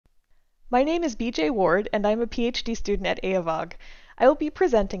My name is BJ Ward, and I'm a PhD student at AAVOG. I will be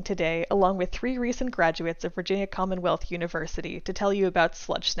presenting today along with 3 recent graduates of Virginia Commonwealth University to tell you about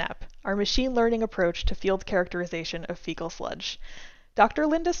Sludge Snap, our machine learning approach to field characterization of fecal sludge. Dr.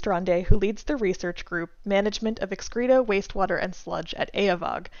 Linda Strande, who leads the research group Management of Excreta, Wastewater, and Sludge at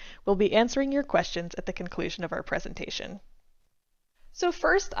AAVOG, will be answering your questions at the conclusion of our presentation. So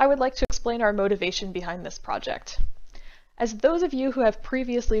first, I would like to explain our motivation behind this project. As those of you who have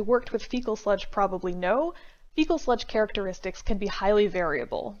previously worked with fecal sludge probably know, fecal sludge characteristics can be highly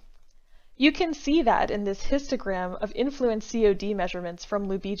variable. You can see that in this histogram of influent COD measurements from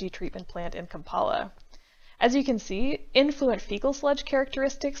Lubigi treatment plant in Kampala. As you can see, influent fecal sludge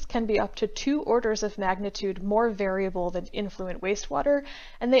characteristics can be up to 2 orders of magnitude more variable than influent wastewater,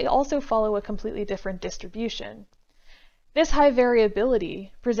 and they also follow a completely different distribution. This high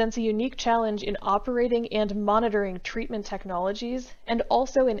variability presents a unique challenge in operating and monitoring treatment technologies, and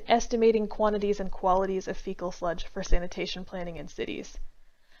also in estimating quantities and qualities of fecal sludge for sanitation planning in cities.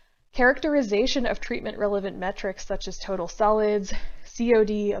 Characterization of treatment-relevant metrics such as total solids,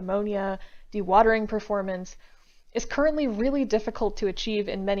 COD, ammonia, dewatering performance is currently really difficult to achieve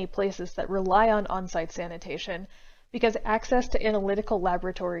in many places that rely on on-site sanitation, because access to analytical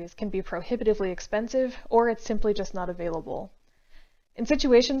laboratories can be prohibitively expensive, or it's simply just not available. In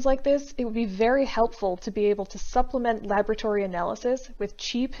situations like this, it would be very helpful to be able to supplement laboratory analysis with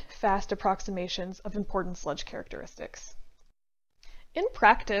cheap, fast approximations of important sludge characteristics. In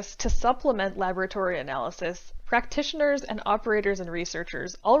practice, to supplement laboratory analysis, practitioners and operators and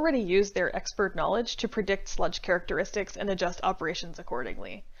researchers already use their expert knowledge to predict sludge characteristics and adjust operations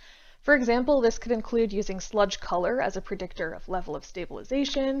accordingly. For example, this could include using sludge color as a predictor of level of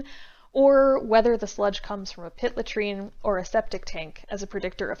stabilization, or whether the sludge comes from a pit latrine or a septic tank as a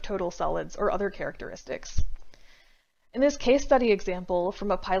predictor of total solids or other characteristics. In this case study example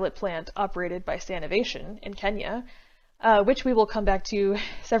from a pilot plant operated by Sanovation in Kenya, which we will come back to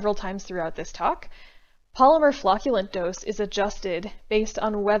several times throughout this talk, polymer flocculant dose is adjusted based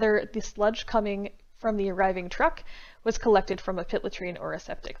on whether the sludge coming from the arriving truck was collected from a pit latrine or a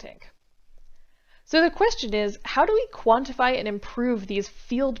septic tank. So the question is, how do we quantify and improve these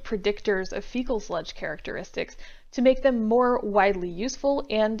field predictors of fecal sludge characteristics to make them more widely useful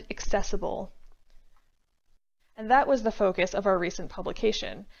and accessible? And that was the focus of our recent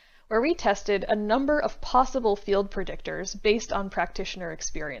publication, where we tested a number of possible field predictors based on practitioner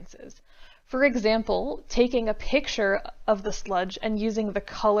experiences. For example, taking a picture of the sludge and using the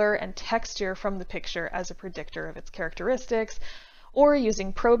color and texture from the picture as a predictor of its characteristics, or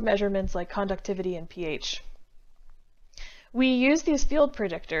using probe measurements like conductivity and pH. We used these field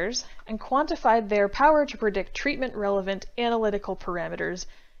predictors and quantified their power to predict treatment-relevant analytical parameters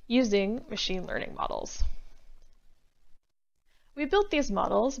using machine learning models. We built these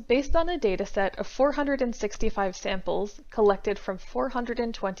models based on a dataset of 465 samples collected from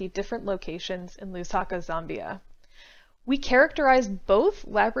 420 different locations in Lusaka, Zambia. We characterized both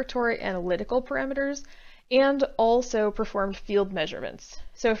laboratory analytical parameters and also performed field measurements.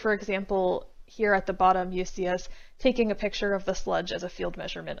 So for example, here at the bottom you see us taking a picture of the sludge as a field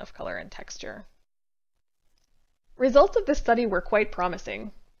measurement of color and texture. Results of this study were quite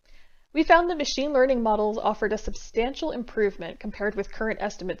promising. We found that machine learning models offered a substantial improvement compared with current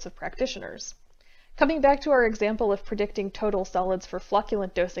estimates of practitioners. Coming back to our example of predicting total solids for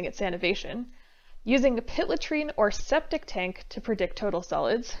flocculant dosing at Sanovation, using a pit latrine or septic tank to predict total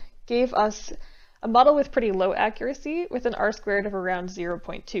solids gave us a model with pretty low accuracy with an R-squared of around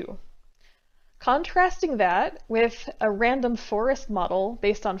 0.2. Contrasting that with a random forest model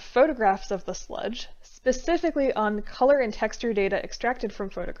based on photographs of the sludge, specifically on color and texture data extracted from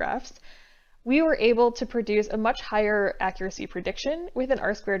photographs, we were able to produce a much higher accuracy prediction with an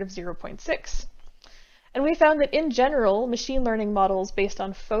R-squared of 0.6. And we found that in general, machine learning models based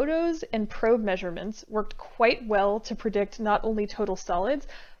on photos and probe measurements worked quite well to predict not only total solids,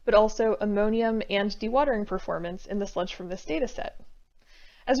 but also ammonium and dewatering performance in the sludge from this dataset.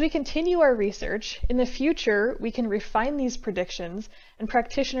 As we continue our research, in the future, we can refine these predictions and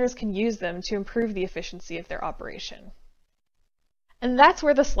practitioners can use them to improve the efficiency of their operation. And that's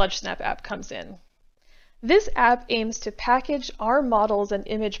where the Sludge Snap app comes in. This app aims to package our models and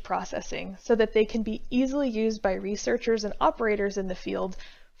image processing so that they can be easily used by researchers and operators in the field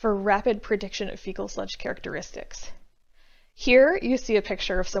for rapid prediction of fecal sludge characteristics. Here you see a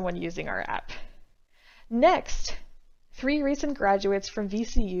picture of someone using our app. Next, 3 recent graduates from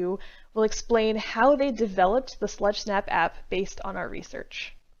VCU will explain how they developed the Sludge Snap app based on our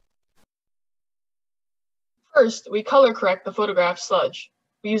research. First, we color correct the photographed sludge.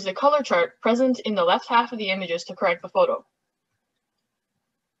 We use the color chart present in the left half of the images to correct the photo.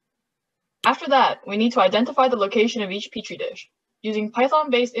 After that, we need to identify the location of each Petri dish. Using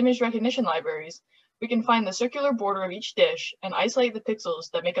Python-based image recognition libraries, we can find the circular border of each dish and isolate the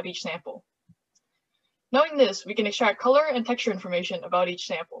pixels that make up each sample. Knowing this, we can extract color and texture information about each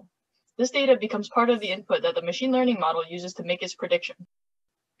sample. This data becomes part of the input that the machine learning model uses to make its prediction.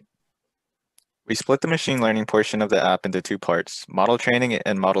 We split the machine learning portion of the app into two parts, model training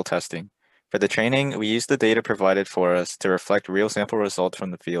and model testing. For the training, we use the data provided for us to reflect real sample results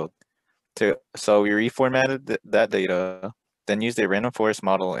from the field. So we reformatted that data, then used a random forest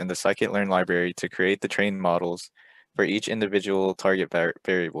model in the scikit-learn library to create the trained models for each individual target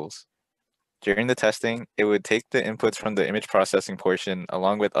variables. During the testing, it would take the inputs from the image processing portion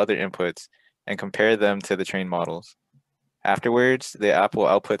along with other inputs and compare them to the trained models. Afterwards, the app will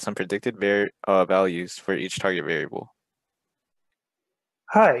output some predicted values for each target variable.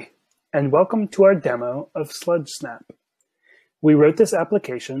 Hi, and welcome to our demo of Sludge Snap. We wrote this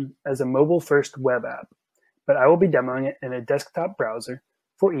application as a mobile-first web app, but I will be demoing it in a desktop browser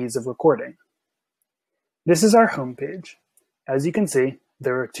for ease of recording. This is our homepage. As you can see,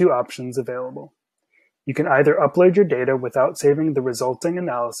 there are two options available. You can either upload your data without saving the resulting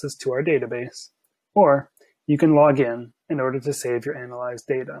analysis to our database, or you can log in order to save your analyzed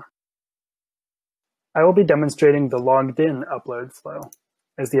data. I will be demonstrating the logged in upload flow,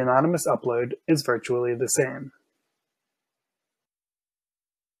 as the anonymous upload is virtually the same.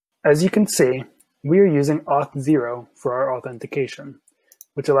 As you can see, we are using Auth0 for our authentication,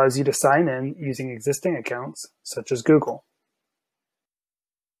 which allows you to sign in using existing accounts such as Google.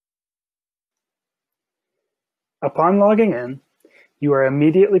 Upon logging in, you are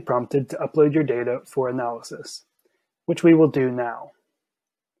immediately prompted to upload your data for analysis, which we will do now.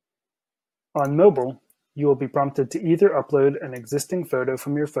 On mobile, you will be prompted to either upload an existing photo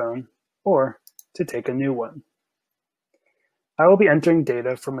from your phone or to take a new one. I will be entering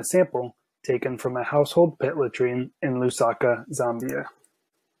data from a sample taken from a household pit latrine in Lusaka, Zambia.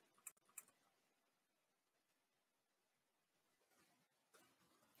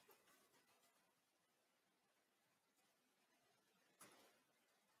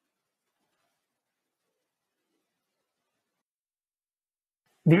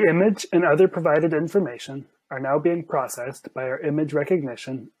 The image and other provided information are now being processed by our image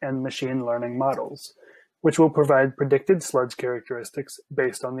recognition and machine learning models, which will provide predicted sludge characteristics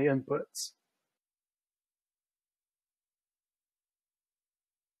based on the inputs.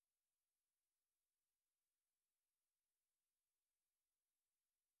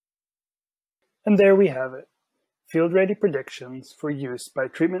 And there we have it, field-ready predictions for use by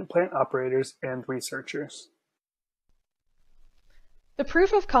treatment plant operators and researchers. The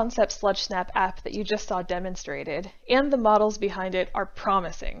proof of concept Sludge Snap app that you just saw demonstrated and the models behind it are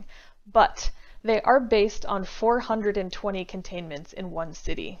promising, but they are based on 420 containments in one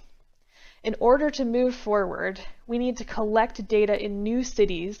city. In order to move forward, we need to collect data in new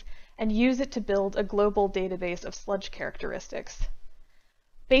cities and use it to build a global database of sludge characteristics.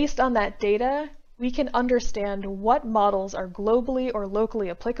 Based on that data, we can understand what models are globally or locally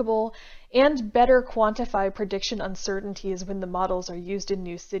applicable and better quantify prediction uncertainties when the models are used in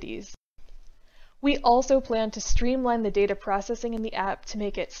new cities. We also plan to streamline the data processing in the app to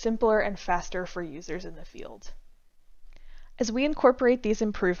make it simpler and faster for users in the field. As we incorporate these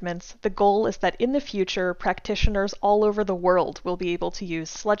improvements, the goal is that in the future, practitioners all over the world will be able to use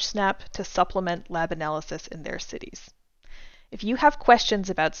Sludge Snap to supplement lab analysis in their cities. If you have questions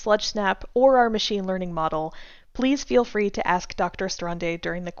about Sludge Snap or our machine learning model, please feel free to ask Dr. Strande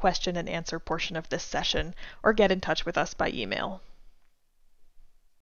during the question and answer portion of this session, or get in touch with us by email.